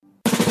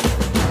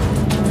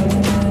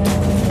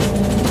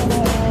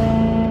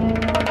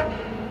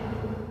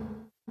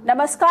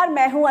नमस्कार,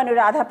 मैं हूं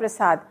अनुराधा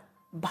प्रसाद।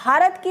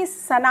 भारत की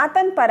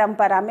सनातन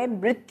परंपरा में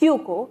मृत्यु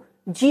को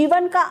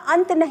जीवन का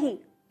अंत नहीं,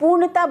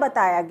 पूर्णता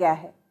बताया गया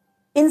है।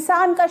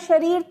 इंसान का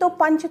शरीर तो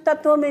पंच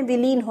तत्वों में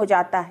विलीन हो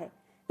जाता है,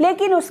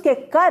 लेकिन उसके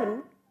कर्म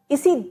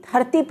इसी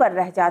धरती पर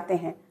रह जाते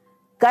हैं।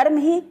 कर्म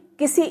ही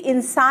किसी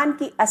इंसान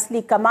की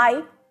असली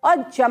कमाई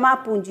और जमा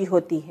पूंजी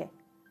होती है।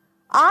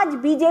 आज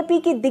बीजेपी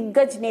की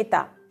दिग्गज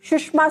नेता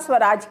सुषमा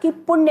स्वराज की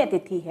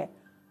पुण्यतिथि है।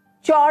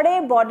 चौड़े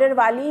बॉर्डर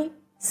वाली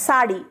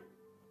साड़ी,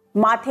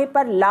 माथे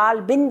पर लाल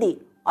बिंदी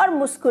और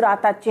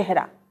मुस्कुराता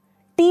चेहरा,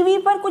 टीवी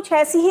पर कुछ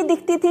ऐसी ही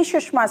दिखती थी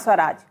सुषमा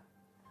स्वराज।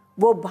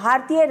 वो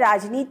भारतीय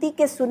राजनीति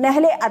के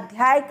सुनहले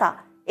अध्याय का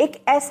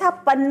एक ऐसा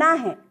पन्ना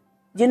है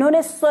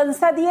जिन्होंने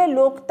संसदीय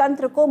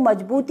लोकतंत्र को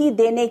मजबूती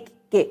देने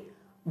के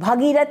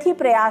भगीरथी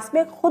प्रयास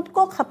में खुद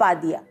को खपा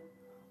दिया।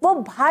 वो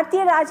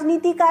भारतीय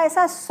राजनीति का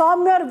ऐसा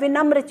सौम्य और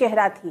विनम्र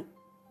चेहरा थी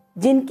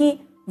जिनकी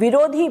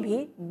विरोधी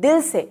भी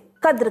दिल से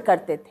कद्र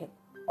करते थे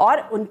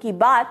और उनकी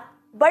बात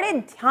बड़े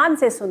ध्यान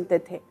से सुनते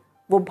थे।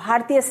 वो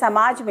भारतीय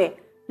समाज में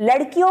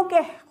लड़कियों के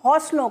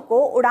हौसलों को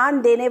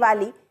उड़ान देने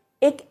वाली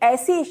एक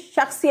ऐसी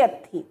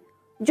शख्सियत थी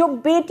जो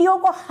बेटियों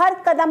को हर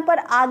कदम पर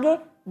आगे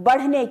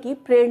बढ़ने की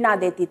प्रेरणा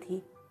देती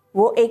थी।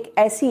 वो एक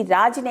ऐसी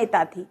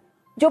राजनेता थी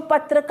जो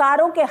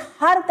पत्रकारों के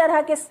हर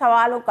तरह के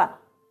सवालों का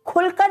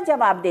खुलकर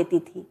जवाब देती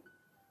थी।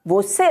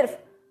 वो सिर्फ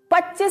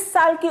 25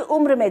 साल की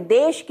उम्र में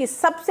देश की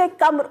सबसे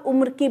कम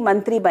उम्र की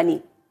मंत्री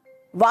बनी।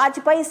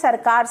 वाजपेयी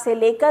सरकार से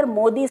लेकर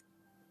मोदी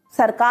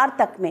सरकार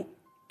तक में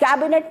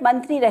कैबिनेट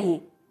मंत्री रही।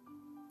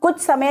 कुछ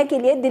समय के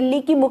लिए दिल्ली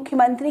की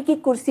मुख्यमंत्री की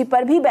कुर्सी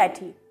पर भी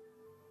बैठी।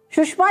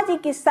 सुषमा जी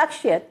की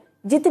शख्सियत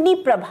जितनी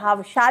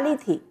प्रभावशाली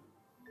थी,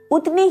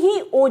 उतनी ही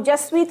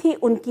ओजस्वी थी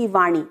उनकी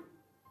वाणी।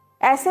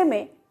 ऐसे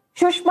में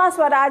सुषमा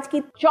स्वराज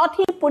की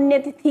चौथी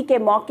पुण्यतिथि के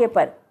मौके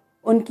पर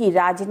उनकी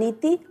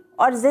राजनीति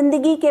और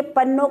जिंदगी के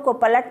पन्नों को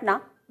पलटना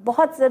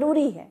बहुत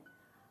जरूरी है।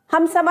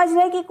 हम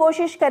समझने की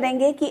कोशिश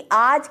करेंगे कि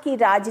आज की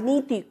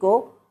राजनीति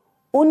को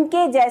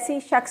उनके जैसी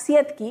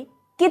शख्सियत की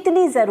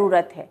कितनी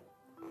जरूरत है।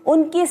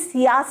 उनकी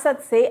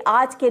सियासत से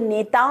आज के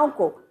नेताओं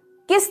को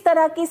किस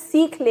तरह की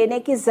सीख लेने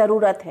की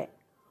जरूरत है।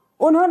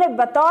 उन्होंने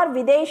बतौर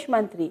विदेश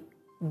मंत्री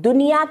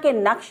दुनिया के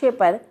नक्शे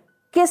पर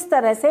किस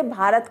तरह से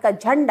भारत का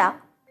झंडा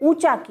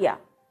ऊंचा किया,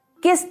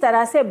 किस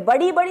तरह से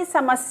बड़ी बड़ी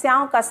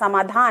समस्याओं का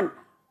समाधान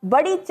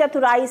बड़ी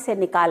चतुराई से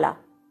निकाला।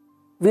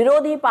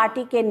 विरोधी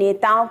पार्टी के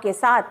नेताओं के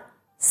साथ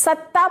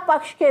सत्ता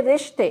पक्ष के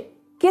रिश्ते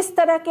किस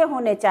तरह के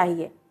होने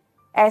चाहिए,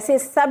 ऐसे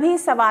सभी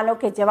सवालों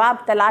के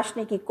जवाब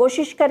तलाशने की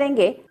कोशिश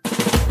करेंगे।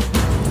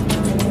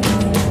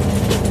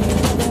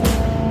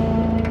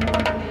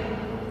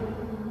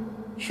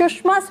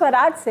 सुषमा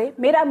स्वराज से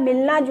मेरा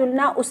मिलना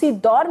जुलना उसी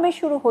दौर में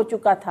शुरू हो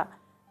चुका था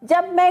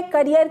जब मैं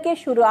करियर के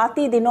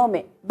शुरुआती दिनों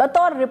में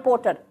बतौर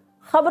रिपोर्टर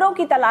खबरों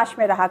की तलाश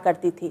में रहा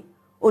करती थी।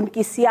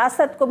 उनकी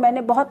सियासत को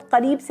मैंने बहुत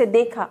करीब से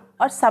देखा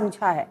और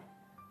समझा है।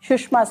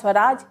 सुषमा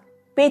स्वराज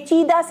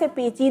पेचीदा से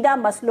पेचीदा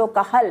मसलों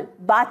का हल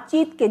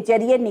बातचीत के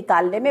जरिए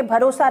निकालने में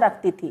भरोसा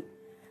रखती थी।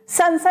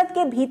 संसद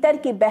के भीतर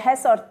की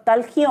बहस और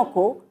तल्खियों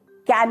को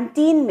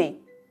कैंटीन में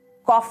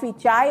कॉफी,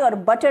 चाय और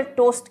बटर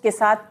टोस्ट के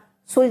साथ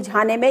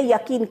सुलझाने में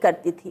यकीन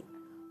करती थी।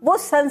 वो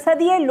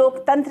संसदीय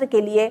लोकतंत्र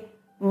के लिए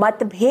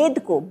मतभेद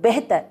को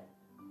बेहतर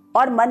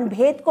और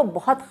मनभेद को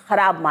बहुत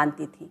खराब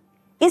मानती थी।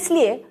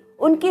 इसलिए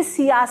उनकी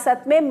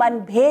सियासत में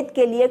मनभेद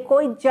के लिए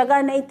कोई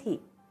जगह नहीं थी।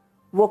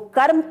 वो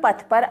कर्म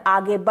पथ पर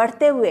आगे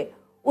बढ़ते हुए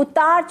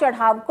उतार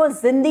चढ़ाव को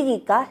जिंदगी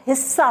का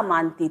हिस्सा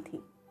मानती थी।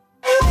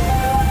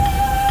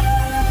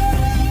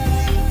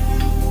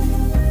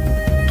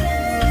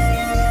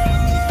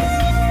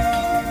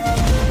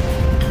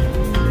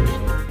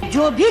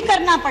 जो भी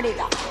करना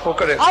पड़ेगा वो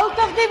करेंगे, आउट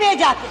ऑफ द वे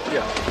जाके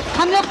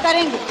हम लोग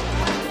करेंगे।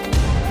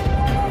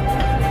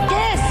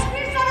 केस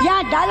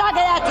यहाँ डाला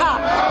गया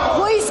था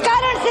वो इस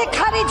कारण से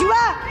खारिज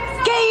हुआ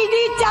कि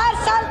ईडी 4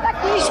 साल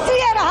तक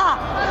निष्क्रिय रहा,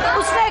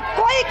 उसने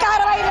कोई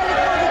कार्रवाई नहीं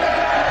की।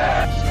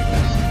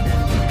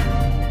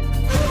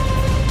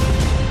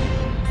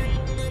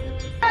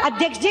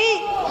 अध्यक्ष जी,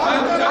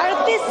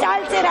 38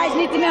 साल से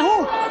राजनीति में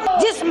हूँ।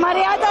 जिस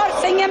मर्यादा और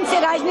संयम से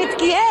राजनीति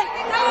की है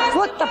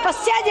वो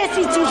तपस्या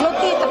जैसी चीज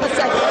होती है,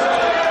 तपस्या जैसी।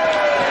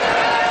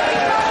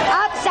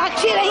 आप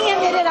साक्षी रही हैं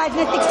मेरे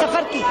राजनीतिक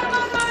सफर की।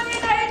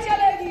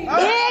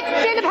 एक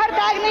तिल भर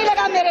दाग नहीं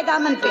लगा मेरे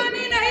दामन पे,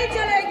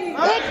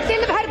 एक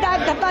तिल भर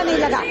दाग धब्बा नहीं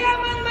लगा।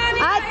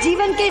 आज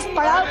जीवन के इस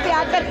पड़ाव पे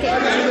आकर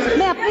के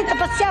मैं अपनी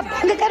तपस्या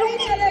भंग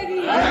करूंगी।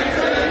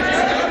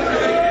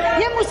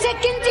 ये मुझसे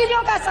किन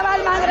चीजों का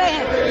सवाल मांग रहे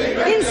हैं?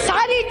 इन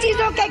सारी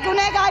चीजों के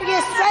गुनहगार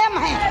ये स्वयं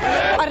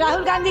हैं। और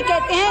राहुल गांधी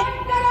कहते हैं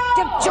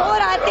जब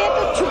चोर आते हैं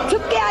तो छुप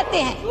छुप के आते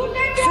हैं।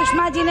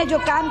 सुषमा जी ने जो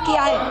काम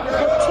किया है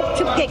वो छुप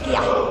छुप के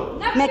किया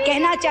है। मैं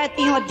कहना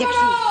चाहती हूँ अध्यक्ष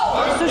जी,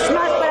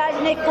 सुषमा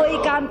स्वराज ने कोई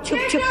काम छुप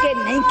छुप के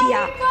नहीं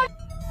किया।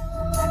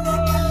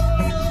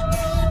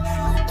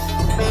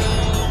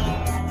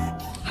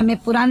 हमें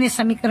पुराने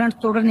समीकरण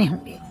तोड़ने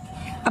होंगे,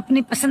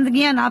 अपनी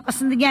पसंदगियां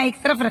नापसंदगियां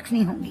एक तरफ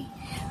रखनी होंगी,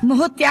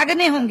 मोह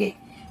त्यागने होंगे,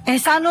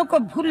 एहसानों को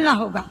भूलना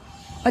होगा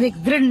और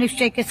एक दृढ़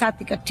निश्चय के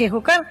साथ इकट्ठे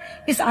होकर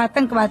इस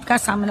आतंकवाद का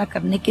सामना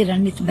करने की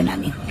रणनीति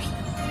बनानी होगी।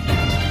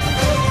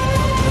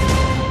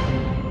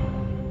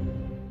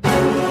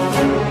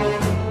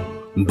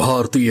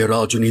 भारतीय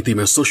राजनीति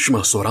में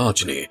सुषमा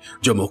स्वराज ने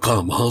जो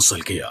मुकाम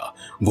हासिल किया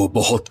वो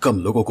बहुत कम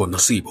लोगों को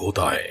नसीब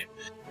होता है।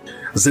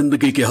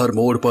 जिंदगी के हर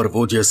मोड़ पर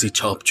वो जैसी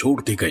छाप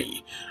छोड़ती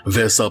गई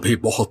वैसा भी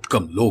बहुत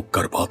कम लोग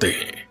कर पाते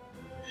हैं।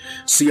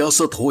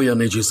 सियासत हो या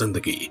निजी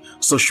जिंदगी,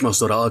 सुषमा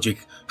स्वराज एक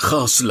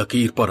खास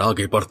लकीर पर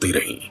आगे बढ़ती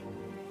रही।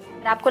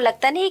 आपको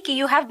लगता नहीं कि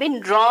you have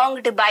been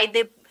wronged by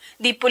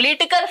the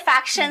political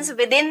factions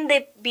within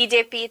the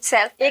BJP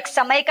itself? एक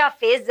समय का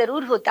फेज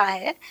जरूर होता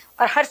है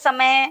और हर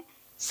समय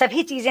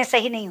सभी चीजें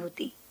सही नहीं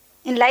होती।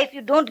 In life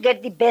you don't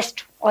get the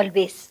best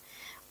always,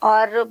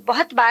 और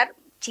बहुत बार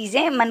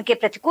चीजें मन के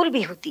प्रतिकूल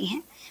भी होती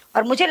हैं।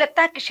 और मुझे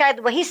लगता है कि शायद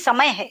वही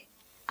समय है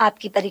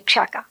आपकी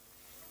परीक्षा का,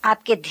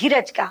 आपके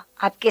धीरज का,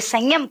 आपके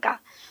संयम का,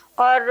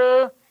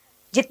 और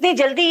जितनी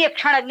जल्दी ये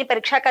क्षण अग्नि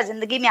परीक्षा का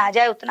जिंदगी में आ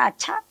जाए उतना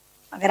अच्छा।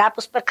 अगर आप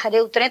उस पर खरे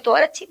उतरे तो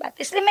और अच्छी बात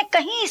है। इसलिए मैं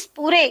कहीं इस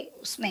पूरे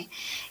उसमें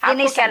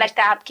आपको क्या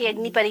लगता है आपकी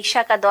अग्नि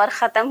परीक्षा का दौर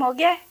खत्म हो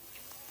गया है?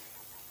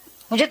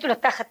 मुझे तो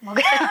लगता है खत्म हो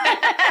गया।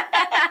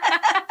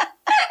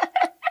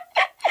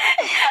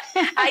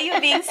 Are you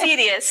being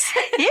serious?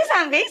 Yes,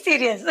 I'm being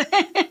serious.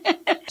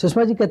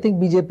 Sushma ji कहते हैं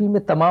बीजेपी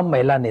में तमाम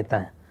महिला नेता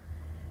हैं,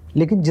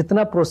 लेकिन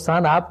जितना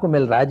प्रोत्साहन आपको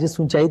मिल रहा है, जिस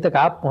ऊंचाई तक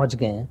आप पहुंच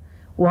गए हैं,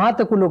 वहां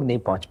तक वो लोग नहीं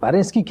पहुंच पा रहे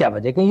हैं। इसकी क्या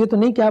वजह? कहीं ये तो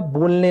नहीं कि आप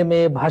बोलने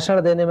में,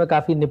 भाषण देने में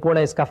काफी निपुण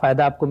है, इसका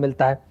फायदा आपको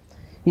मिलता है,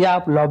 या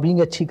आप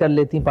लॉबिंग अच्छी कर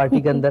लेती हैं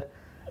पार्टी के अंदर?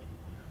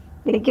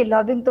 देखिए,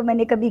 लॉबिंग तो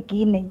मैंने कभी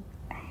की नहीं।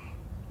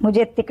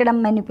 मुझे तिकड़म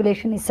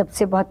मैनिपुलेशन इस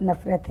सबसे बहुत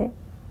नफरत है,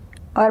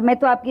 और मैं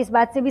तो आपकी इस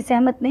बात से भी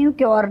सहमत नहीं हूँ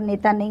कि और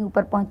नेता नहीं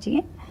ऊपर पहुंची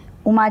हैं।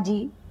 उमा जी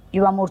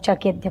युवा मोर्चा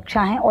की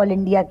अध्यक्षा हैं ऑल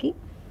इंडिया की,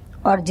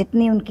 और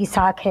जितनी उनकी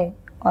साख है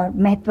और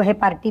महत्व है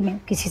पार्टी में,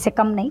 किसी से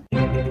कम नहीं।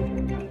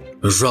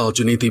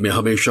 राजनीति में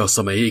हमेशा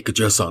समय एक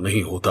जैसा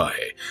नहीं होता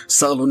है।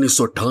 साल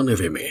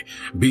 1998 में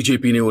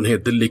बीजेपी ने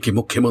उन्हें दिल्ली की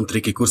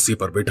मुख्यमंत्री की कुर्सी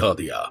पर बिठा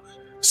दिया।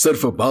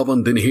 सिर्फ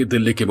 52 दिन ही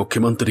दिल्ली के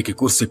मुख्यमंत्री की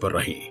कुर्सी पर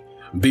रही।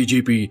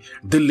 बीजेपी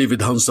दिल्ली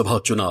विधानसभा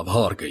चुनाव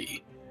हार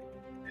गई।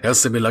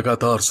 ऐसे में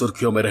लगातार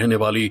सुर्खियों में रहने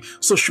वाली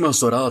सुषमा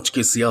स्वराज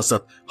की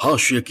सियासत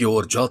हाशिए की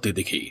ओर जाती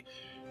दिखी।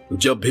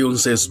 जब भी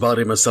उनसे इस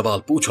बारे में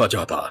सवाल पूछा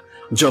जाता,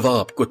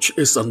 जवाब कुछ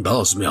इस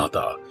अंदाज में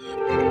आता।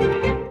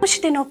 कुछ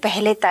दिनों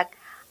पहले तक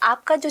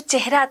आपका जो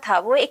चेहरा था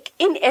वो एक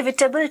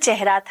इनएविटेबल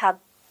चेहरा था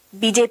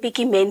बीजेपी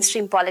की मेन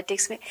स्ट्रीम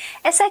पॉलिटिक्स में।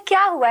 ऐसा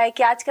क्या हुआ है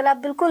कि आजकल आप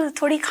बिल्कुल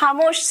थोड़ी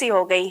खामोश सी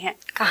हो गई हैं?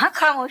 कहाँ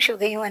खामोश हो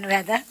गई हूँ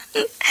अनुराधा?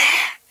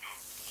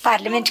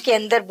 पार्लियामेंट के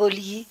अंदर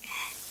बोली,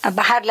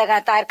 बाहर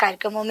लगातार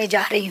कार्यक्रमों में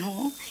जा रही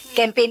हूँ,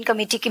 कैंपेन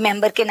कमेटी की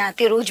मेंबर के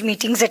नाते रोज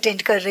मीटिंग्स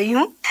अटेंड कर रही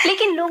हूँ।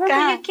 लेकिन लोगों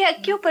को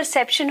क्यों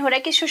परसेप्शन हो रहा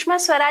है कि Sushma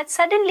Swaraj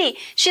suddenly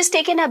she is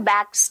taken a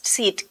back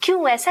seat?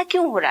 क्यों ऐसा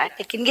क्यों हो रहा है?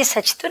 लेकिन ये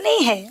सच तो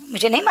नहीं है,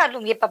 मुझे नहीं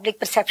मालूम ये पब्लिक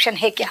परसेप्शन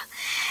है क्या,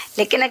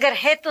 लेकिन अगर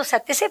है तो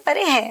सत्य से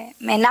परे है।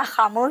 मैं ना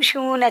खामोश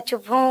हूँ, ना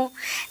चुप हूँ,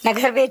 ना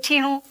घर बैठी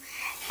हूँ,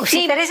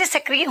 उसी तरह से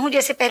सक्रिय हूँ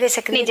जैसे पहले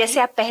सक्रिय। जैसे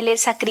आप पहले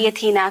सक्रिय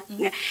थी ना,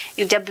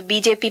 जब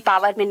बीजेपी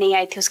पावर में नहीं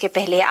आई थी उसके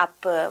पहले आप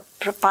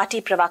पार्टी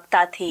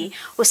प्रवक्ता थी,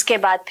 उसके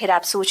बाद फिर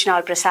आप सूचना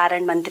और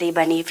प्रसारण मंत्री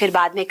बनी, फिर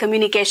बाद में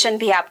कम्युनिकेशन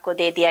भी आपको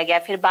दे दिया गया,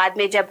 फिर बाद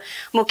में जब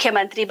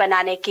मुख्यमंत्री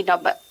बनाने की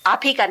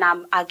आप ही का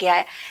नाम आ गया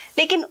है।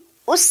 लेकिन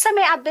उस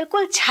समय आप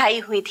बिल्कुल छाई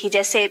हुई थी,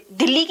 जैसे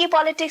दिल्ली की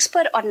पॉलिटिक्स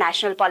पर और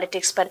नेशनल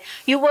पॉलिटिक्स पर।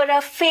 यू वर अ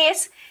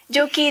फेस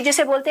जो कि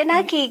जिसे बोलते हैं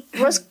ना कि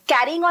was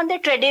carrying on the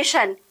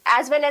tradition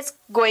as well as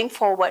going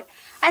forward,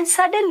 and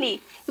suddenly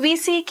we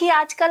see कि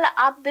आजकल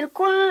आप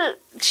बिल्कुल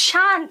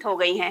शांत हो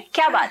गई हैं।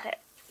 क्या बात है?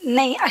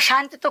 नहीं,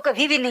 अशांत तो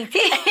कभी भी नहीं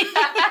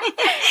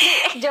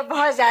थी। जब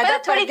बहुत ज्यादा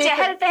थोड़ी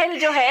चहल पहल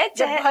जो है,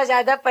 जब बहुत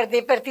ज्यादा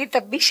पर्दे पर थी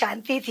तब भी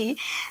शांति थी।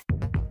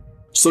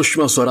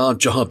 सुषमा स्वराज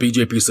जहां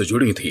बीजेपी से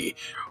जुड़ी थी,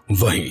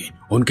 वहीं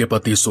उनके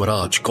पति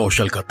स्वराज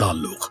कौशल का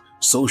ताल्लुक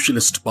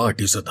सोशलिस्ट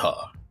पार्टी से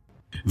था।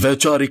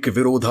 वैचारिक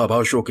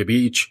विरोधाभासों के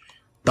बीच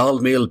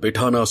तालमेल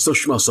बिठाना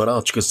सुषमा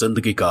स्वराज की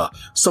जिंदगी का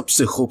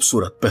सबसे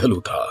खूबसूरत पहलू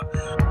था।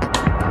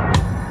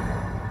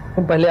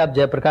 पहले आप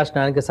जयप्रकाश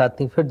नारायण के साथ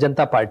थी, फिर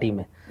जनता पार्टी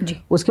में जी।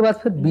 उसके बाद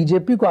फिर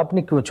बीजेपी को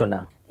आपने क्यों चुना?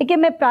 देखिए,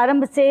 मैं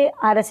प्रारंभ से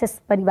आरएसएस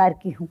परिवार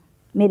की हूँ।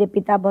 मेरे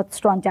पिता बहुत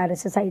स्ट्रॉन्ग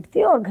आरएसएसाइट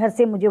थे और घर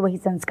से मुझे वही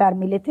संस्कार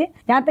मिले थे।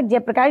 जहाँ तक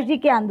जयप्रकाश जी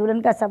के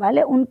आंदोलन का सवाल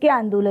है, उनके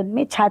आंदोलन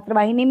में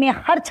छात्रवाहिनी में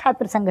हर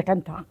छात्र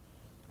संगठन था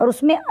और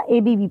उसमें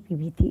एबीवीपी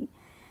भी थी।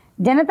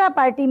 जनता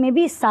पार्टी में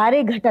भी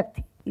सारे घटक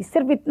थे।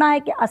 सिर्फ इतना है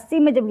कि 80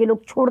 में जब ये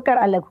लोग छोड़कर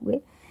अलग हुए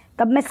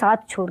तब मैं साथ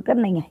छोड़कर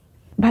नहीं आई,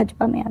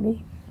 भाजपा में आ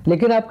गई।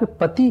 लेकिन आपके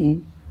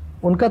पति,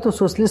 उनका तो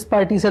सोशलिस्ट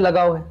पार्टी से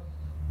लगाव है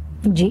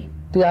जी,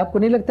 तो आपको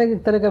नहीं लगता कि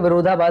एक तरह का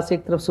विरोधाभास,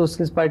 एक तरफ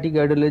सोशलिस्ट पार्टी की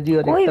आइडियोलॉजी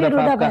और एक तरफ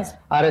आपका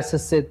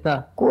आरएसएस से? इतना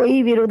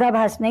कोई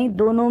विरोधाभास नहीं,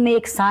 दोनों में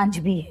एक सांझ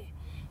भी है,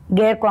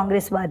 गैर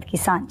कांग्रेसवाद की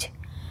सांझ।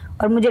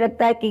 और मुझे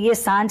लगता है कि ये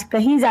सांझ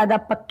कहीं ज्यादा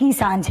पक्की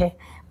सांझ है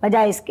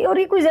बजाय इसके। और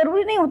ये कोई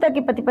जरूरी नहीं होता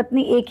कि पति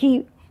पत्नी एक ही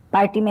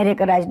पार्टी में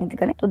रहकर राजनीति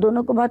करें, तो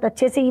दोनों को बहुत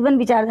अच्छे से इवन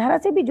विचारधारा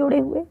से भी जोड़े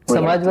हुए।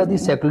 समाजवादी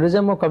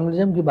सेकुलरिज्म और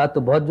कम्युनिज्म की बात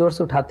तो बहुत जोर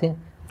से उठाते हैं,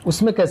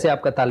 उसमें कैसे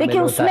आपका तालमेल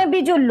देखिए, होता है? उसमें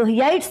भी जो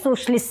लोहियाइट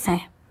सोशलिस्ट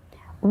हैं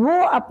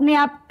वो अपने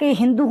आप के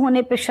हिंदू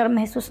होने पे शर्म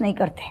महसूस नहीं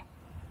करते।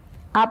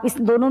 आप इस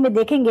दोनों में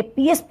देखेंगे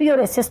पीएसपी और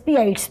एसएसपी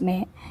आइट्स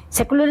में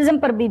सेकुलरिज्म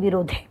पर भी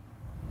विरोध है,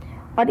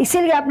 और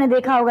इसीलिए आपने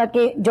देखा होगा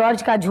कि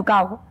जॉर्ज का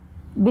झुकाव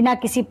बिना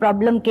किसी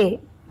प्रॉब्लम के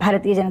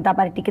भारतीय जनता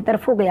पार्टी की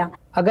तरफ हो गया।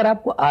 अगर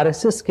आपको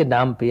आरएसएस के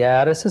नाम पे या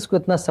आरएसएस को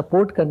इतना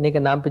सपोर्ट करने के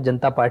नाम पे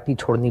जनता पार्टी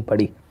छोड़नी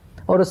पड़ी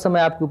और उस समय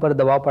आपके ऊपर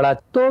दबाव पड़ा,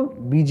 तो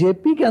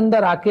बीजेपी के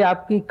अंदर आके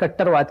आपकी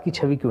कट्टरवाद की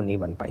छवि क्यों नहीं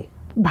बन पाई?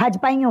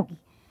 भाजपाइयों की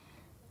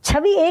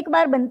छवि एक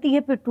बार बनती है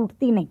फिर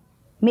टूटती नहीं।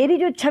 मेरी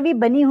जो छवि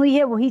बनी हुई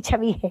है वही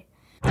छवि है।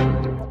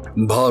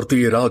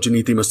 भारतीय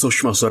राजनीति में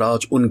सुषमा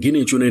स्वराज उन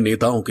गिने चुने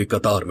नेताओं की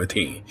कतार में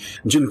थीं,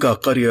 जिनका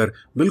करियर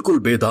बिल्कुल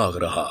बेदाग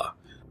रहा,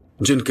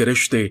 जिनके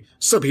रिश्ते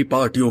सभी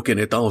पार्टियों के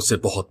नेताओं से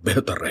बहुत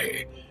बेहतर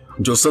रहे,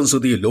 जो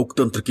संसदीय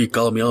लोकतंत्र की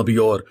कामयाबी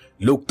और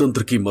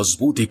लोकतंत्र की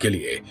मजबूती के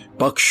लिए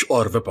पक्ष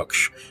और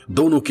विपक्ष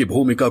दोनों की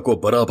भूमिका को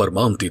बराबर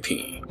मानती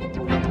थीं।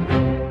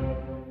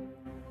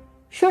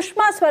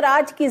 सुषमा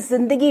स्वराज की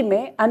जिंदगी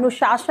में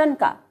अनुशासन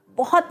का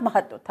बहुत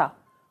महत्व था।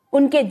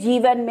 उनके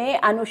जीवन में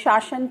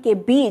अनुशासन के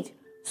बीज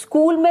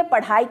स्कूल में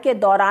पढ़ाई के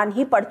दौरान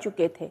ही पड़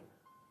चुके थे,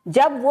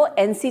 जब वो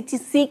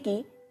एनसीसी की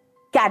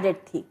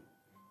कैडेट थी।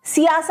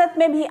 सियासत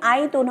में भी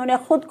आई तो उन्होंने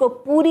खुद को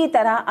पूरी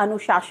तरह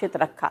अनुशासित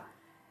रखा,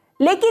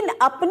 लेकिन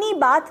अपनी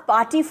बात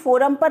पार्टी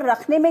फोरम पर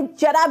रखने में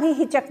जरा भी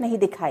हिचक नहीं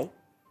दिखाई।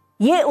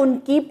 ये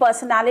उनकी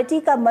पर्सनालिटी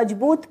का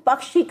मजबूत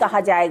पक्ष ही कहा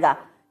जाएगा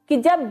कि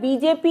जब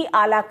बीजेपी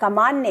आला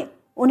कमान ने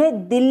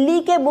उन्हें दिल्ली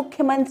के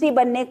मुख्यमंत्री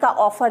बनने का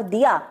ऑफर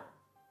दिया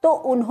तो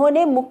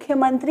उन्होंने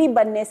मुख्यमंत्री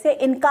बनने से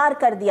इनकार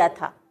कर दिया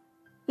था,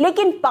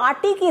 लेकिन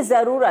पार्टी की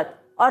जरूरत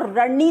और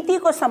रणनीति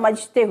को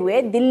समझते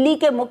हुए दिल्ली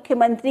के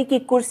मुख्यमंत्री की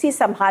कुर्सी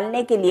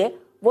संभालने के लिए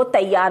वो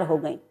तैयार हो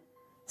गई।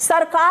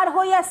 सरकार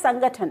हो या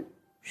संगठन,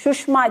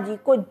 सुषमा जी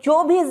को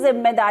जो भी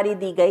जिम्मेदारी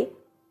दी गई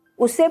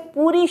उसे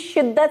पूरी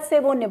शिद्दत से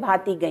वो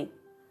निभाती गई।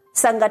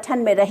 संगठन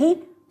में रही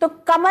तो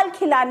कमल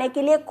खिलाने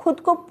के लिए खुद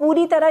को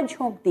पूरी तरह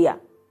झोंक दिया।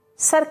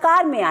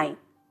 सरकार में आई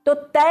तो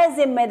तय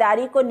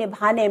जिम्मेदारी को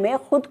निभाने में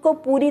खुद को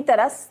पूरी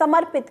तरह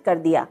समर्पित कर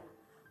दिया।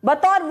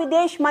 बतौर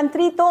विदेश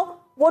मंत्री तो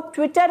वो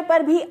ट्विटर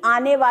पर भी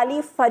आने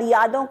वाली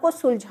फरियादों को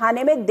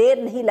सुलझाने में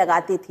देर नहीं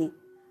लगाती थी,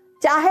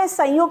 चाहे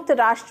संयुक्त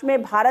राष्ट्र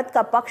में भारत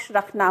का पक्ष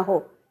रखना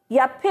हो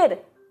या फिर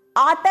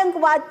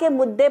आतंकवाद के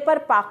मुद्दे पर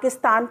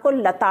पाकिस्तान को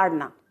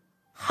लताड़ना।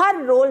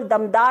 हर रोल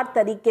दमदार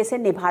तरीके से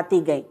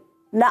निभाती गई,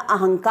 न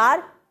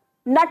अहंकार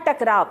न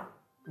टकराव,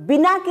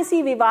 बिना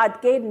किसी विवाद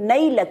के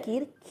नई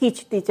लकीर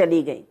खींचती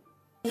चली गई।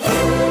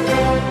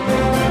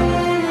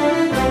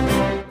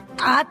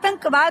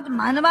 आतंकवाद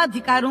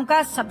मानवाधिकारों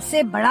का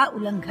सबसे बड़ा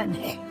उल्लंघन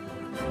है।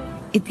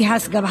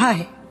 इतिहास गवाह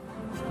है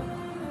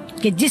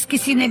कि जिस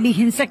किसी ने भी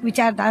हिंसक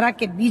विचारधारा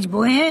के बीज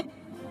बोए हैं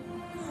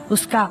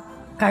उसका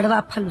कड़वा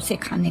फल उसे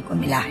खाने को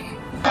मिला है।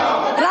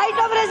 राइट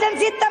ऑफ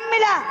रेजिडेंसी तब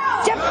मिला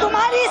जब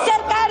तुम्हारी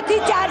सरकार थी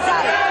 4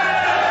 साल।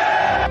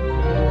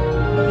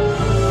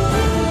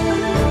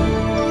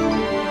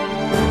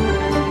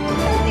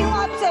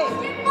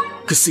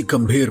 किसी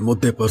गंभीर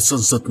मुद्दे पर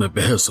संसद में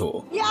बहस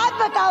हो, याद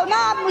बताओ ना,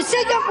 आप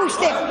मुझसे क्यों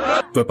पूछते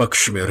हो?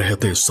 विपक्ष में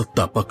रहते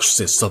सत्ता पक्ष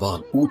से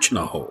सवाल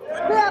पूछना हो,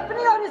 वे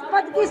अपनी और इस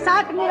पद की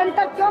साख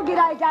निरंतर क्यों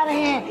गिराए जा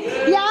रहे हैं,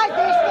 ये आज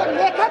देश के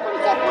लेखक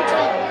उनसे पूछ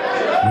रहे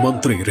हैं।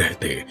 मंत्री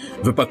रहते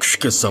विपक्ष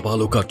के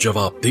सवालों का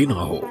जवाब देना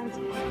हो,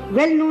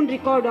 well known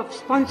record of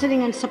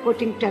sponsoring and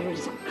supporting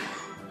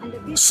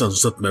terrorism.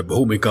 संसद में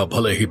भूमिका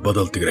भले ही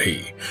बदलती रही,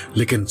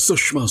 लेकिन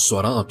सुषमा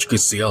स्वराज की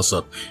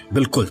सियासत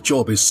बिल्कुल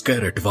 24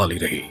 कैरेट वाली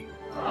रही।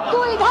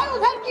 तू इधर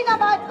उधर की ना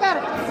बात कर,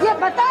 ये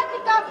बता कि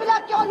काफिला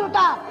क्यों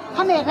लुटा,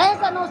 हमें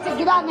रहजनों से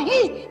गिरा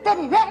नहीं,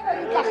 तेरी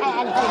रहबरी का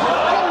ख्याल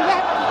है।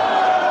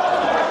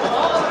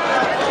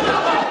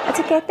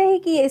 अच्छा, कहते हैं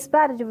कि इस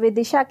बार जो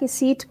विदिशा की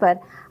सीट पर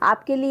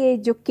आपके लिए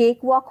जो केक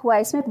वॉक हुआ,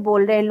 इसमें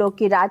बोल रहे हैं लोग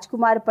कि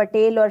राजकुमार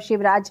पटेल और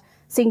शिवराज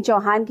सिंह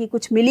चौहान की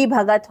कुछ मिली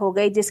भगत हो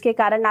गई, जिसके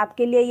कारण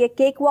आपके लिए ये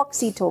केक वॉक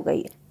सीट हो गई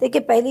है।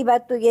 देखिए, पहली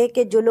बात तो ये है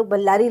कि जो लोग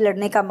बल्लारी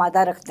लड़ने का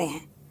मादा रखते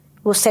हैं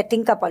वो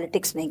सेटिंग का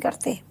पॉलिटिक्स नहीं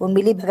करते, वो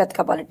मिली भगत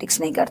का पॉलिटिक्स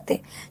नहीं करते।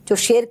 जो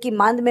शेर की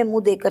मांद में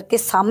मुंह देकर के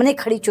सामने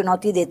खड़ी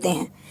चुनौती देते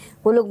हैं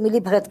वो लोग मिली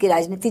भगत की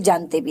राजनीति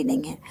जानते भी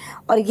नहीं हैं।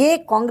 और ये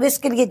कांग्रेस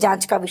के लिए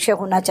जांच का विषय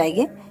होना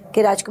चाहिए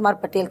कि राजकुमार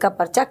पटेल का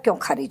पर्चा क्यों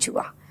खारिज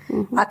हुआ।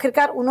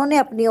 आखिरकार उन्होंने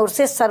अपनी ओर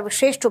से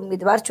सर्वश्रेष्ठ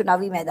उम्मीदवार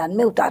चुनावी मैदान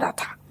में उतारा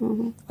था,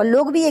 और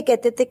लोग भी ये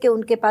कहते थे कि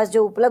उनके पास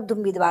जो उपलब्ध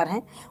उम्मीदवार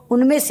हैं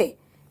उनमें से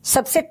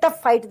सबसे टफ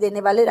फाइट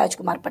देने वाले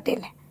राजकुमार पटेल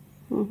हैं।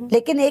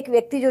 लेकिन एक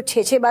व्यक्ति जो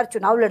 6 बार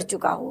चुनाव लड़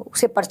चुका हो,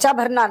 उसे पर्चा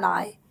भरना ना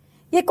आए,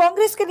 ये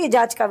कांग्रेस के लिए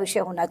जांच का विषय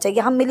होना चाहिए।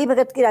 हम मिली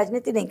भगत की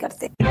राजनीति नहीं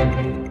करते।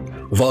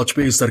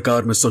 वाजपेयी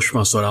सरकार में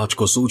सुषमा स्वराज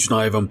को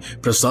सूचना एवं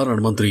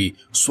प्रसारण मंत्री,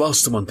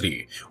 स्वास्थ्य मंत्री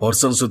और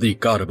संसदीय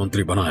कार्य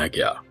मंत्री बनाया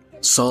गया।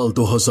 साल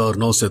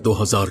 2009 से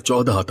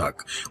 2014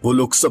 तक वो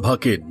लोकसभा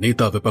के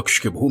नेता विपक्ष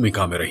की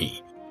भूमिका में रही।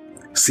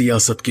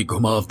 सियासत की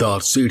घुमावदार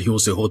सीढ़ियों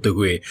से होते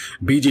हुए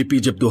बीजेपी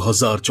जब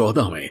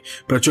 2014 में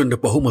प्रचंड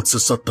बहुमत से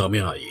सत्ता में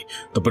आई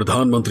तो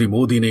प्रधानमंत्री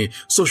मोदी ने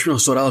सुषमा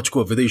स्वराज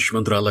को विदेश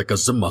मंत्रालय का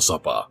जिम्मा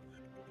सौंपा।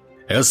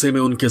 ऐसे में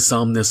उनके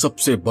सामने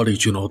सबसे बड़ी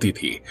चुनौती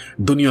थी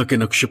दुनिया के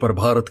नक्शे पर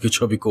भारत की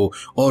छवि को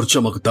और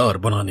चमकदार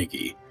बनाने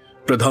की।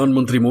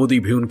 प्रधानमंत्री मोदी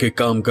भी उनके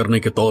काम करने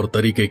के तौर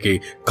तरीके के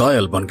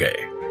कायल बन गए।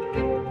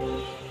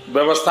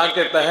 व्यवस्था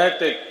के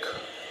तहत, एक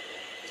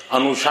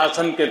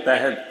अनुशासन के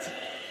तहत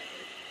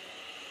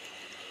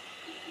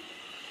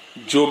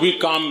जो भी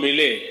काम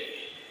मिले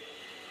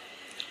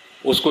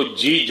उसको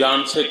जी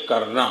जान से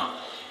करना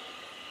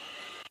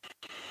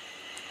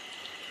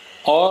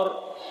और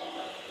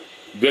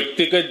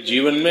व्यक्तिगत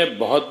जीवन में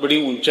बहुत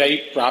बड़ी ऊंचाई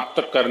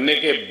प्राप्त करने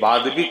के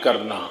बाद भी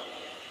करना,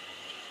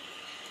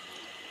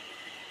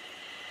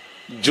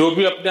 जो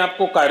भी अपने आप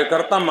को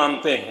कार्यकर्ता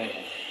मानते हैं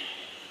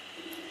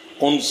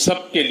उन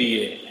सब के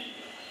लिए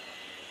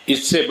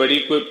इससे बड़ी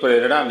कोई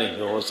प्रेरणा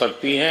नहीं हो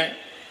सकती है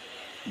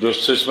जो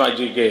सुषमा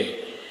जी के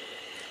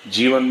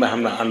जीवन में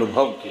हमने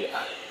अनुभव किया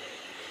है।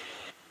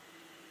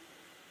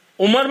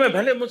 उम्र में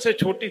भले मुझसे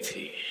छोटी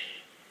थी,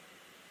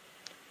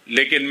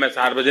 लेकिन मैं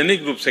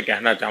सार्वजनिक रूप से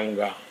कहना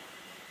चाहूंगा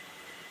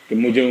कि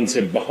मुझे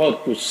उनसे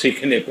बहुत कुछ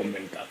सीखने को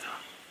मिलता था।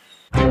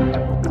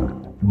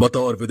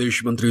 बतौर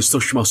विदेश मंत्री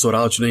सुषमा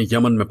स्वराज ने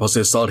यमन में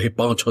फंसे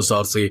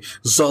 5,500 से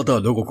ज्यादा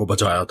लोगों को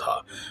बचाया था।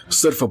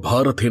 सिर्फ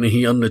भारत ही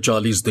नहीं, अन्य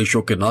 40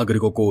 देशों के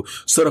नागरिकों को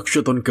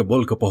सुरक्षित उनके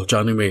मुल्क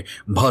पहुंचाने में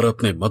भारत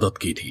ने मदद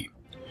की थी।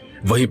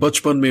 वहीं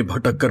बचपन में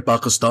भटक कर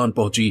पाकिस्तान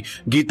पहुंची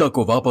गीता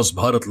को वापस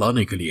भारत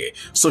लाने के लिए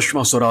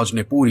सुषमा स्वराज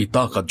ने पूरी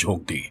ताकत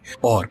झोंक दी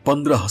और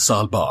 15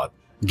 साल बाद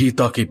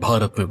गीता की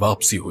भारत में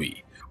वापसी हुई।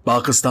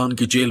 पाकिस्तान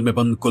की जेल में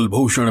बंद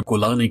कुलभूषण को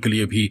लाने के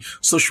लिए भी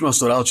सुषमा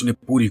स्वराज ने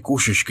पूरी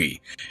कोशिश की।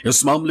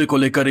 इस मामले को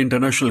लेकर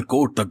इंटरनेशनल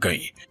कोर्ट तक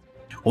गई।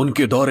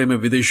 उनके दौरे में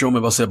विदेशों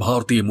में बसे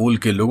भारतीय मूल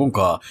के लोगों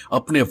का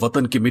अपने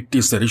वतन की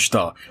मिट्टी से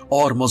रिश्ता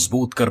और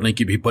मजबूत करने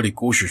की भी बड़ी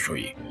कोशिश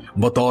हुई।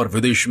 बतौर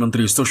विदेश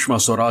मंत्री सुषमा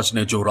स्वराज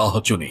ने जो राह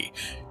चुनी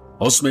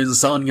उसमें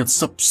इंसानियत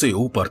सबसे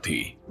ऊपर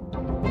थी।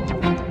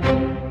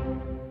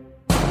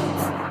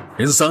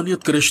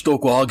 इंसानियत के रिश्तों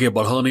को आगे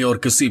बढ़ाने और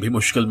किसी भी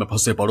मुश्किल में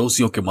फंसे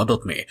पड़ोसियों की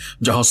मदद में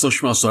जहां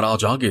सुषमा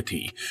स्वराज आगे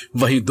थी,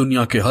 वहीं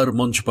दुनिया के हर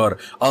मंच पर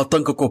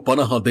आतंक को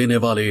पनाह देने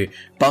वाले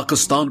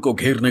पाकिस्तान को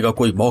घेरने का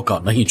कोई मौका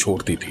नहीं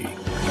छोड़ती थी।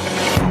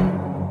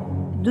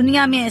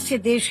 दुनिया में ऐसे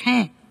देश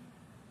हैं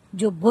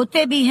जो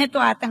बोते भी हैं तो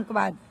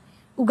आतंकवाद,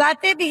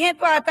 उगाते भी हैं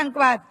तो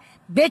आतंकवाद,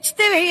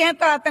 बेचते भी हैं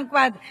तो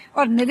आतंकवाद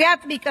और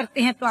निर्यात भी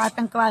करते हैं तो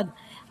आतंकवाद।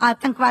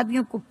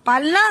 आतंकवादियों को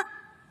पालना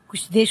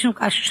कुछ देशों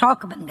का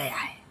शौक बन गया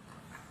है।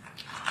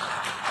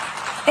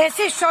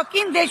 ऐसे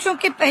शौकीन देशों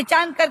की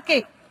पहचान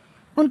करके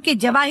उनकी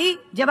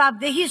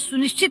जवाबदेही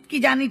सुनिश्चित की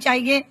जानी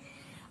चाहिए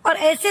और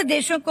ऐसे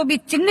देशों को भी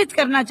चिन्हित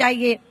करना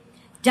चाहिए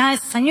जहां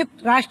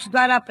संयुक्त राष्ट्र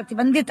द्वारा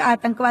प्रतिबंधित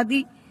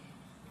आतंकवादी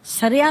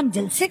सरेआम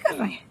जलसे कर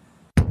रहे हैं।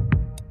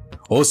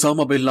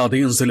 ओसामा बिन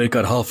लादेन से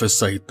लेकर हाफिज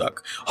सईद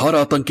तक हर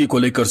आतंकी को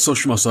लेकर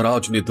सुषमा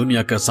स्वराज ने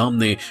दुनिया के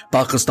सामने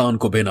पाकिस्तान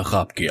को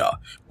बेनकाब किया।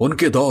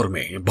 उनके दौर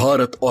में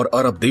भारत और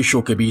अरब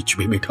देशों के बीच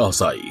भी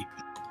मिठास आई।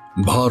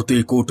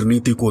 भारतीय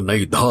कूटनीति को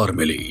नई धार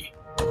मिली।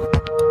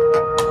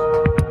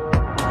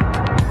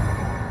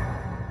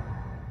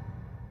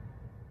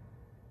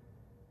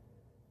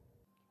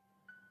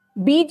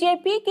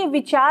 बीजेपी की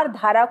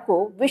विचारधारा को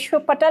विश्व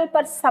पटल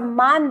पर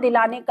सम्मान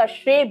दिलाने का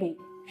श्रेय भी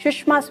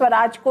सुषमा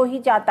स्वराज को ही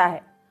जाता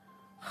है।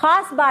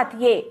 खास बात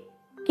ये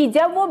कि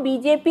जब वो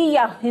बीजेपी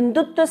या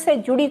हिंदुत्व से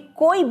जुड़ी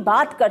कोई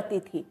बात करती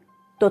थी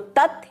तो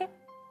तथ्य,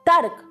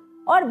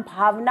 तर्क और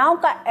भावनाओं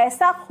का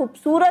ऐसा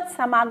खूबसूरत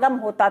समागम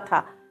होता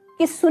था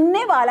कि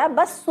सुनने वाला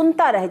बस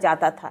सुनता रह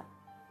जाता था।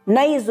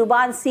 नई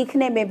जुबान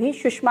सीखने में भी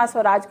सुषमा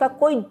स्वराज का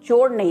कोई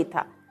जोड़ नहीं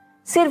था।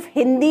 सिर्फ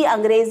हिंदी,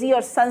 अंग्रेजी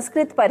और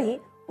संस्कृत पर ही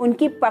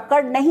उनकी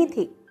पकड़ नहीं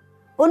थी।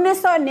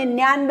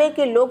 1999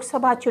 के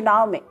लोकसभा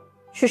चुनाव में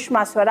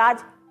सुषमा स्वराज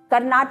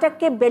कर्नाटक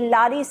के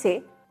बेल्लारी से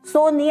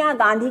सोनिया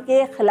गांधी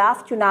के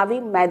खिलाफ चुनावी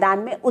मैदान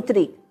में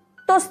उतरी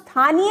तो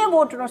स्थानीय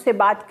वोटरों से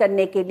बात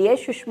करने के लिए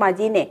सुषमा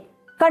जी ने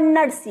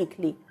कन्नड़ सीख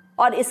ली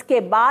और इसके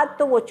बाद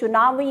तो वो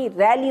चुनावी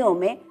रैलियों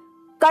में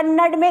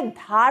कन्नड़ में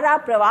धारा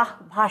प्रवाह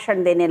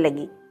भाषण देने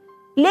लगी।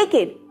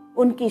 लेकिन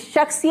उनकी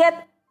शख्सियत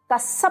का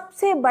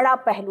सबसे बड़ा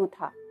पहलू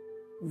था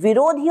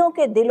विरोधियों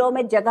के दिलों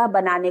में जगह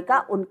बनाने का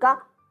उनका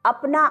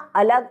अपना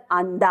अलग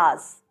अंदाज।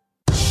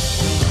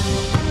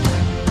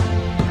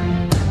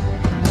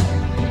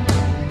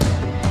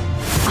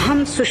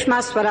 हम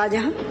सुषमा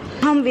स्वराजः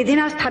हम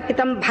विधिना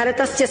स्थापितं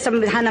भारतस्य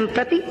संविधानं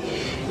प्रति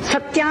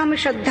सत्यां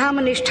श्रद्धां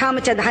निष्ठां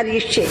च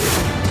धारयिष्ये।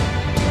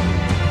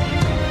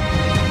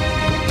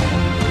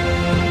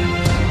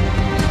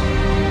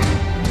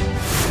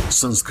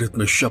 संस्कृत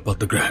में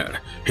शपथ ग्रहण,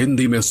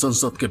 हिंदी में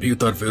संसद के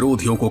भीतर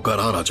विरोधियों को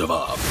करारा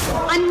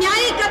जवाब।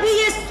 अन्यायी कभी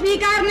ये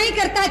स्वीकार नहीं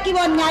करता कि वो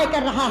अन्याय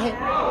कर रहा है।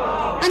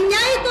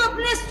 अन्यायी तो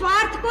अपने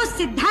स्वार्थ को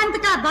सिद्धांत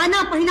का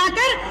बाना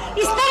पहनाकर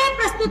इस तरह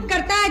प्रस्तुत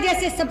करता है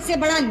जैसे सबसे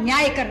बड़ा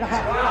न्याय कर रहा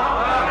है।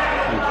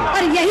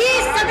 और यही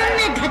इस सदन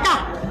में घटा।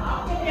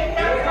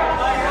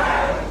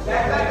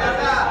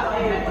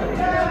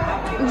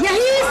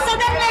 यही इस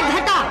सदन में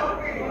घटा।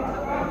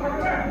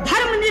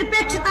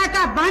 धर्मनिरपेक्षता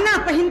का बाना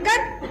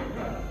पहनकर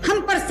हम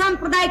पर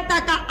सांप्रदायिकता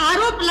का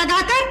आरोप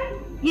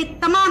लगाकर ये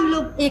तमाम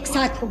लोग एक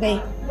साथ हो गए,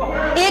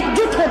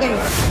 एकजुट हो गए।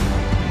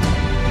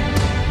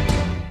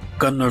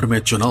 कन्नड़ में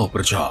चुनाव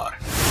प्रचार।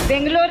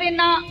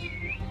 ಬೆಂಗಳೂರಿನ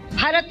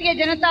ಭಾರತೀಯ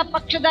ಜನತಾ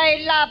ಪಕ್ಷದ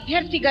ಎಲ್ಲ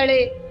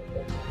ಅಭ್ಯರ್ಥಿಗಳೇ,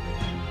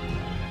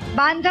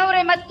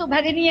 ಬಾಂಧವರೇ ಮತ್ತು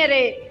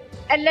ಭಗಿನಿಯರೇ,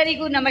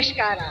 ಎಲ್ಲರಿಗೂ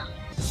ನಮಸ್ಕಾರ।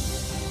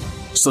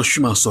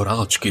 सुषमा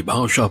स्वराज की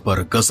भाषा पर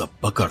गजब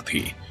पकड़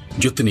थी।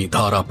 जितनी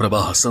धारा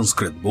प्रवाह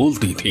संस्कृत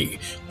बोलती थी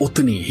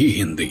उतनी ही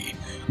हिंदी,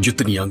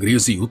 जितनी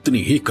अंग्रेजी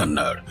उतनी ही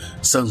कन्नड़।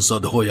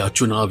 संसद हो या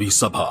चुनावी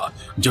सभा,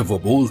 जब वो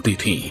बोलती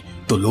थी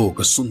तो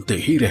लोग सुनते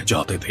ही रह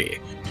जाते थे।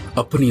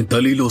 अपनी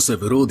दलीलों से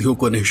विरोधियों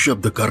को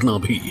निःशब्द करना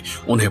भी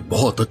उन्हें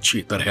बहुत अच्छी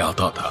तरह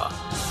आता था।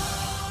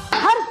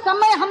 हर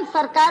समय हम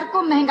सरकार को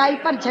महंगाई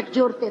पर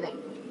झकझोरते रहे,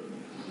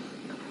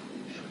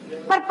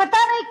 पर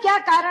पता नहीं क्या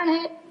कारण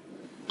है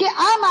कि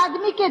आम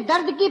आदमी के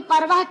दर्द की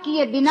परवाह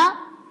किए बिना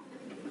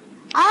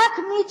आंख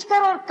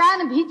मीचकर और कान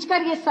भींचकर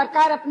ये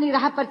सरकार अपनी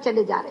राह पर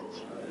चले जा रही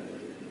है।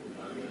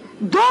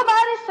 2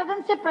 बार इस सदन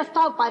से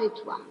प्रस्ताव पारित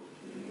हुआ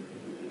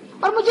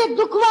और मुझे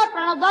दुख हुआ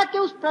प्रणवदा के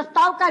उस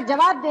प्रस्ताव का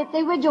जवाब देते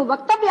हुए जो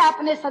वक्तव्य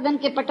आपने सदन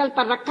के पटल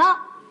पर रखा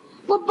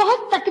वो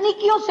बहुत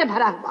तकनीकियों से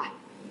भरा हुआ है।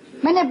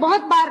 मैंने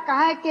बहुत बार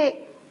कहा है कि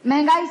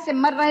महंगाई से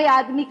मर रहे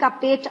आदमी का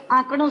पेट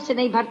आंकड़ों से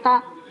नहीं भरता,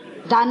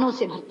 दानों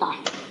से भरता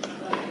है।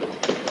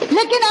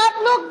 लेकिन आप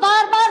लोग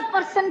बार बार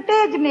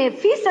परसेंटेज में,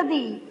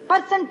 फीसदी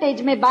परसेंटेज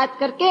में बात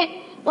करके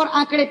और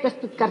आंकड़े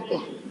प्रस्तुत करते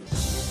हैं।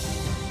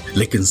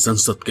 लेकिन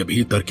संसद के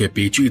भीतर के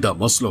पेचीदा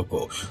मसलों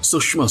को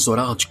सुषमा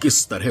स्वराज किस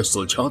तरह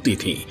सुलझाती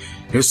थी,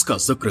 इसका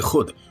जिक्र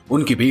खुद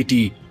उनकी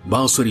बेटी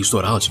बांसुरी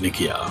स्वराज ने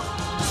किया।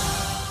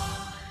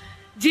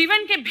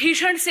 जीवन के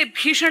भीषण से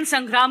भीषण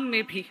संग्राम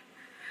में भी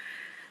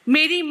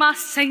मेरी मां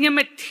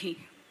संयमित थी,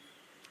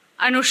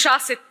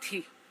 अनुशासित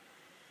थी,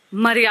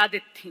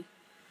 मर्यादित थी।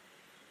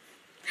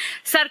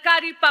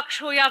 सरकारी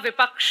पक्ष हो या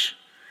विपक्ष,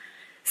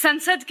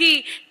 संसद की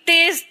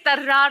तेज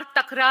तर्रार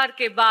तकरार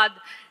के बाद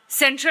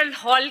सेंट्रल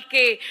हॉल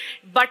के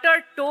बटर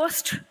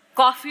टोस्ट,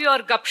 कॉफी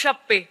और गपशप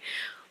पे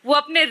वो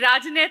अपने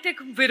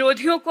राजनीतिक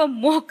विरोधियों को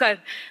मोह कर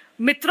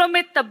मित्रों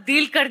में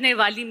तब्दील करने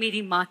वाली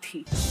मेरी मां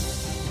थी।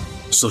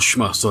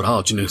 सुषमा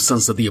स्वराज ने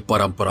संसदीय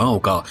परंपराओं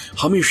का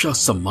हमेशा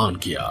सम्मान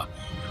किया।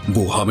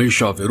 वो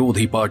हमेशा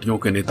विरोधी पार्टियों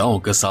के नेताओं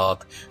के साथ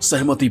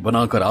सहमति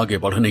बनाकर आगे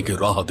बढ़ने की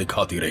राह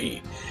दिखाती रही।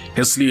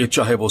 इसलिए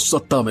चाहे वो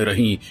सत्ता में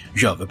रही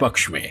या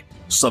विपक्ष में,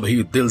 सभी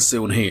दिल से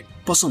उन्हें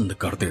पसंद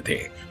करते थे।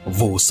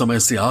 वो समय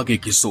से आगे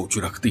की सोच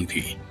रखती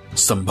थी।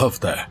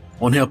 संभवतः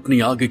उन्हें अपनी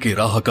आगे की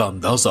राह का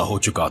अंदाजा हो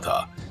चुका था,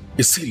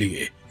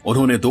 इसीलिए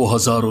उन्होंने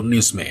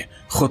 2019 में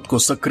खुद को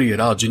सक्रिय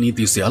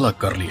राजनीति से अलग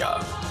कर लिया।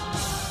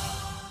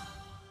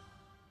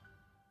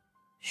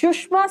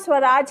 सुषमा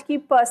स्वराज की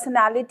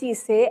पर्सनालिटी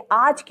से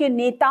आज के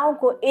नेताओं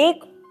को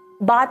एक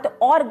बात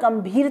और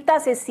गंभीरता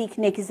से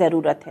सीखने की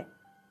जरूरत है।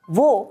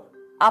 वो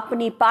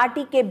अपनी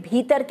पार्टी के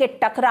भीतर के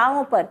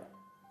टकरावों पर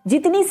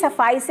जितनी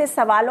सफाई से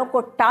सवालों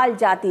को टाल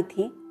जाती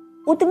थी,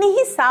 उतनी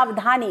ही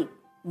सावधानी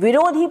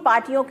विरोधी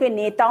पार्टियों के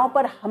नेताओं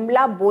पर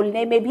हमला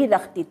बोलने में भी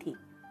रखती थी।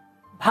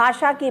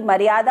 भाषा की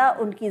मर्यादा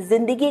उनकी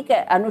जिंदगी के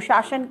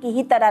अनुशासन की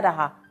ही तरह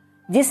रहा,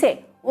 जिसे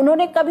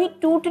उन्होंने कभी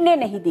टूटने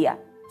नहीं दिया।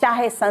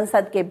 चाहे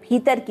संसद के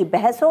भीतर की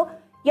बहस हो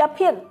या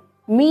फिर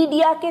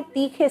मीडिया के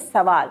तीखे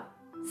सवाल,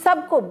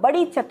 सबको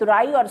बड़ी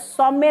चतुराई और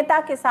सौम्यता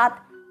के साथ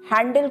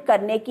हैंडल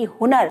करने की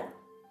हुनर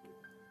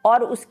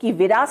और उसकी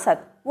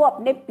विरासत वो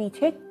अपने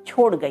पीछे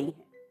छोड़ गई है।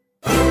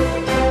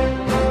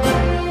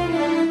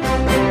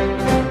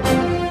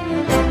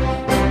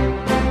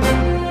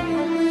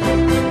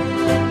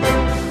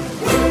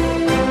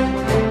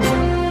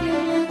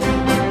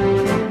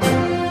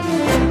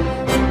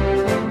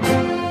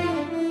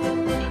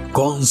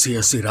 कौन सी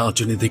ऐसी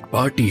राजनीतिक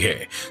पार्टी है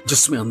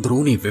जिसमें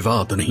अंदरूनी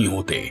विवाद नहीं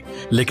होते?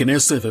 लेकिन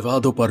ऐसे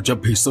विवादों पर जब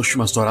भी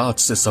सुषमा स्वराज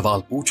से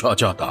सवाल पूछा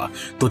जाता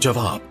तो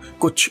जवाब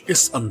कुछ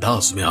इस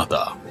अंदाज में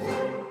आता।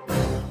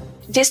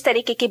 जिस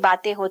तरीके की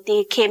बातें होती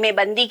है,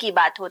 खेमेबंदी की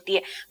बात होती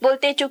है,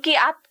 बोलते चूंकि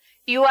आप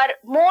you are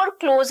more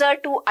closer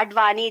to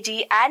Advani ji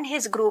and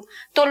his group,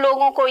 तो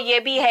लोगों को ये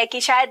भी है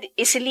कि शायद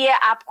इसलिए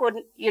आपको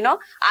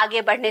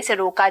आगे बढ़ने से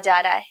रोका जा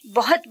रहा है।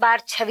 बहुत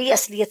बार छवि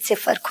असलियत से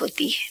फर्क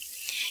होती है।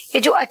 ये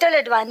जो अटल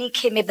अडवाणी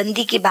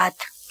खेमेबंदी की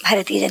बात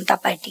भारतीय जनता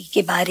पार्टी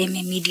के बारे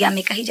में मीडिया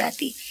में कही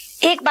जाती,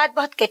 एक बात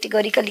बहुत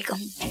कैटेगोरिकली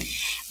कहूं,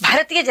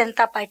 भारतीय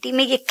जनता पार्टी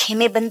में ये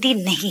खेमेबंदी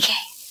नहीं है।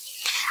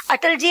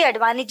 अटल जी,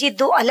 अडवाणी जी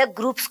 2 अलग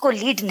ग्रुप्स को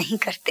लीड नहीं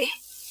करते।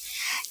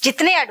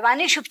 जितने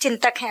अडवाणी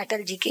शुभचिंतक हैं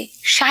अटल जी के,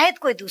 शायद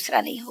कोई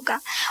दूसरा नहीं होगा,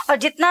 और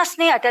जितना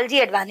स्नेह अटल जी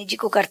अडवाणी जी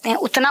को करते हैं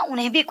उतना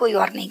उन्हें भी कोई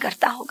और नहीं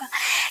करता होगा।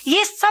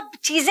 ये सब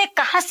चीजें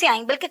कहाँ से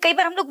आई? बल्कि कई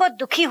बार हम लोग बहुत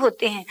दुखी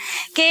होते हैं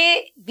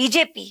कि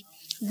बीजेपी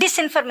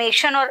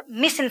डिसइंफॉर्मेशन और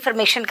मिस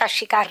इन्फॉर्मेशन का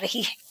शिकार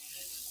रही है,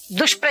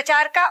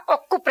 दुष्प्रचार का और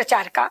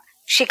कुप्रचार का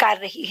शिकार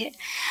रही है।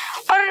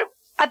 और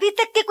अभी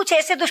तक के कुछ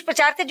ऐसे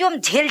दुष्प्रचार थे जो हम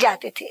झेल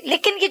जाते थे,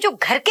 लेकिन ये जो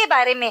घर के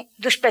बारे में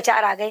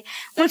दुष्प्रचार आ गए,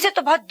 उनसे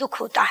तो बहुत दुख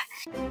होता है।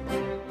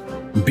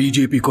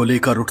 बीजेपी को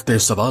लेकर उठते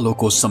सवालों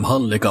को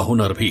संभालने का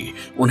हुनर भी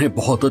उन्हें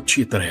बहुत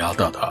अच्छी तरह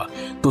आता था।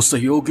 तो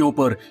सहयोगियों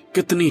पर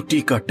कितनी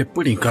टीका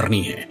टिप्पणी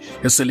करनी है,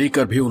 इसे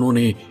लेकर भी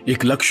उन्होंने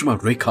एक लक्ष्मण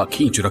रेखा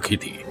खींच रखी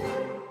थी।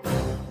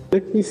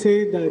 Let me say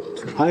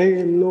that I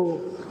am no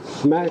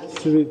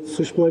match with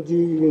Sushma ji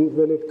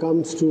when it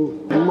comes to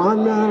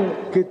माना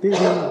कि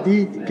तेरी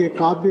दीद के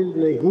काबिल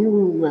नहीं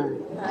हूँ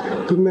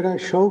मैं, तू मेरा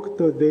शौक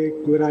तो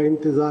देख, मेरा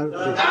इंतजार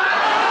देख।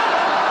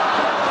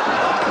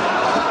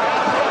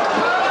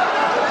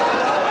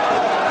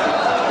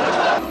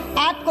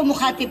 आपको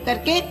मुखातिब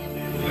करके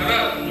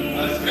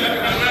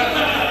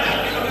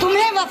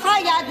तुम्हें वफा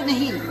याद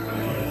नहीं,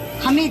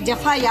 हमें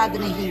जफा याद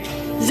नहीं,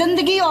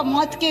 जिंदगी और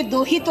मौत के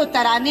दो ही तो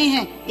तराने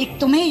हैं, एक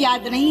तुम्हें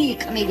याद नहीं,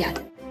 एक हमें याद।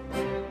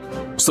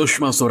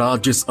 सुषमा स्वराज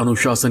जिस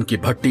अनुशासन की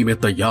भट्टी में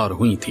तैयार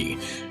हुई थी,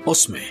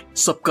 उसमें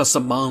सबका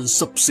सम्मान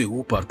सबसे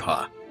ऊपर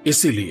था।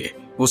 इसीलिए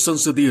वो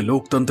संसदीय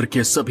लोकतंत्र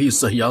के सभी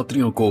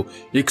सहयात्रियों को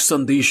एक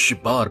संदेश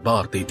बार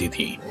बार देती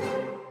थी।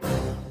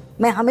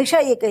 मैं हमेशा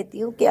ये कहती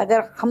हूँ कि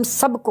अगर हम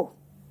सबको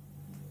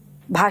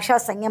भाषा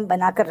संयम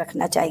बनाकर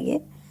रखना चाहिए,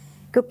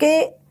 क्योंकि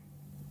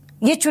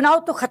ये चुनाव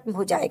तो खत्म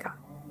हो जाएगा,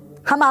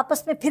 हम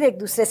आपस में फिर एक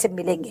दूसरे से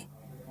मिलेंगे,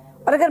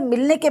 और अगर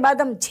मिलने के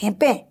बाद हम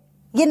झेपें,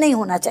 ये नहीं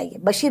होना चाहिए।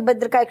 बशीर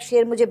बद्र का एक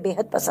शेर मुझे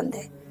बेहद पसंद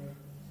है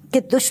कि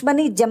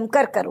दुश्मनी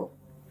जमकर करो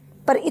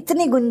पर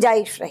इतनी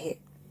गुंजाइश रहे,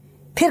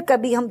 फिर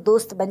कभी हम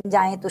दोस्त बन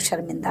जाएं तो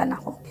शर्मिंदा ना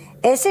हो।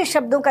 ऐसे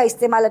शब्दों का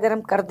इस्तेमाल अगर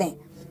हम कर दें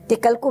कि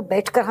कल को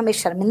बैठकर हमें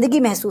शर्मिंदगी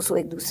महसूस हो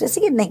एक दूसरे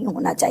से, ये नहीं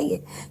होना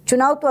चाहिए।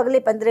 चुनाव तो अगले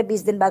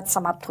 15-20 दिन बाद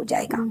समाप्त हो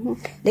जाएगा,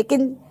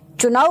 लेकिन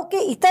चुनाव के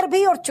इतर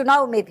भी और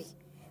चुनाव में भी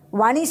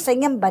वाणी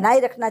संयम बनाए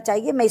रखना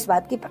चाहिए। मैं इस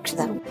बात की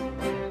पक्षधर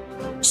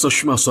हूँ।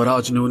 सुषमा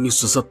स्वराज ने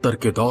 1970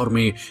 के दौर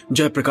में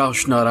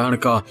जयप्रकाश नारायण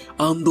का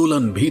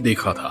आंदोलन भी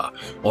देखा था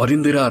और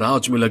इंदिरा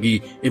राज में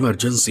लगी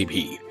इमरजेंसी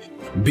भी।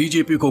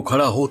 बीजेपी को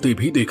खड़ा होते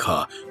भी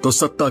देखा तो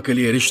सत्ता के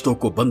लिए रिश्तों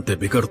को बनते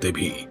बिगड़ते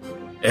भी।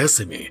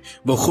 ऐसे में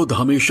वो खुद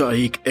हमेशा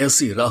एक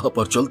ऐसी राह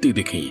पर चलती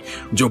दिखी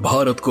जो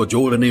भारत को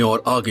जोड़ने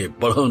और आगे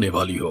बढ़ाने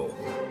वाली हो।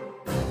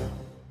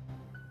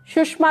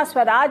 सुषमा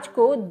स्वराज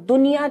को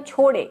दुनिया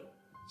छोड़े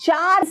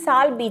 4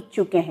 साल बीत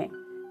चुके हैं,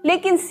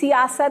 लेकिन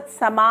सियासत,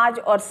 समाज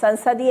और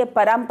संसदीय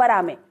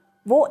परंपरा में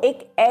वो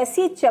एक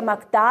ऐसी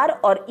चमकदार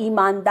और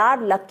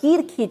ईमानदार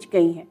लकीर खींच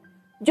गई हैं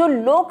जो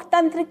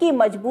लोकतंत्र की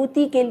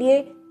मजबूती के लिए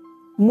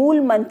मूल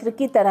मंत्र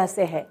की तरह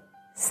से है।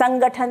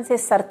 संगठन से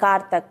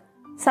सरकार तक,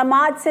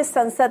 समाज से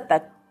संसद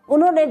तक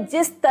उन्होंने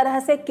जिस तरह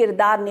से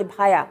किरदार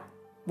निभाया,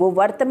 वो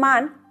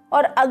वर्तमान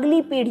और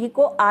अगली पीढ़ी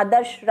को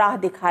आदर्श राह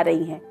दिखा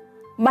रही हैं।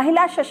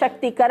 महिला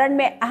सशक्तिकरण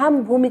में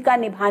अहम भूमिका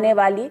निभाने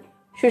वाली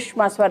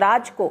सुषमा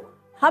स्वराज को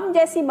हम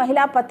जैसी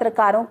महिला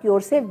पत्रकारों की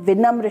ओर से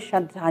विनम्र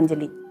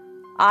श्रद्धांजलि।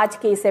 आज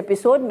के इस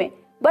एपिसोड में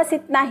बस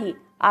इतना ही।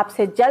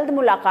 आपसे जल्द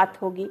मुलाकात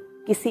होगी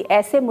किसी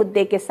ऐसे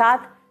मुद्दे के साथ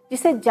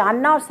जिसे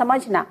जानना और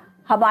समझना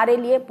हमारे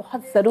लिए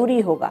बहुत जरूरी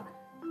होगा।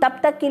 तब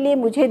तक के लिए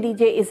मुझे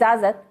दीजिए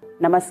इजाजत।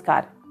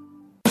 नमस्कार।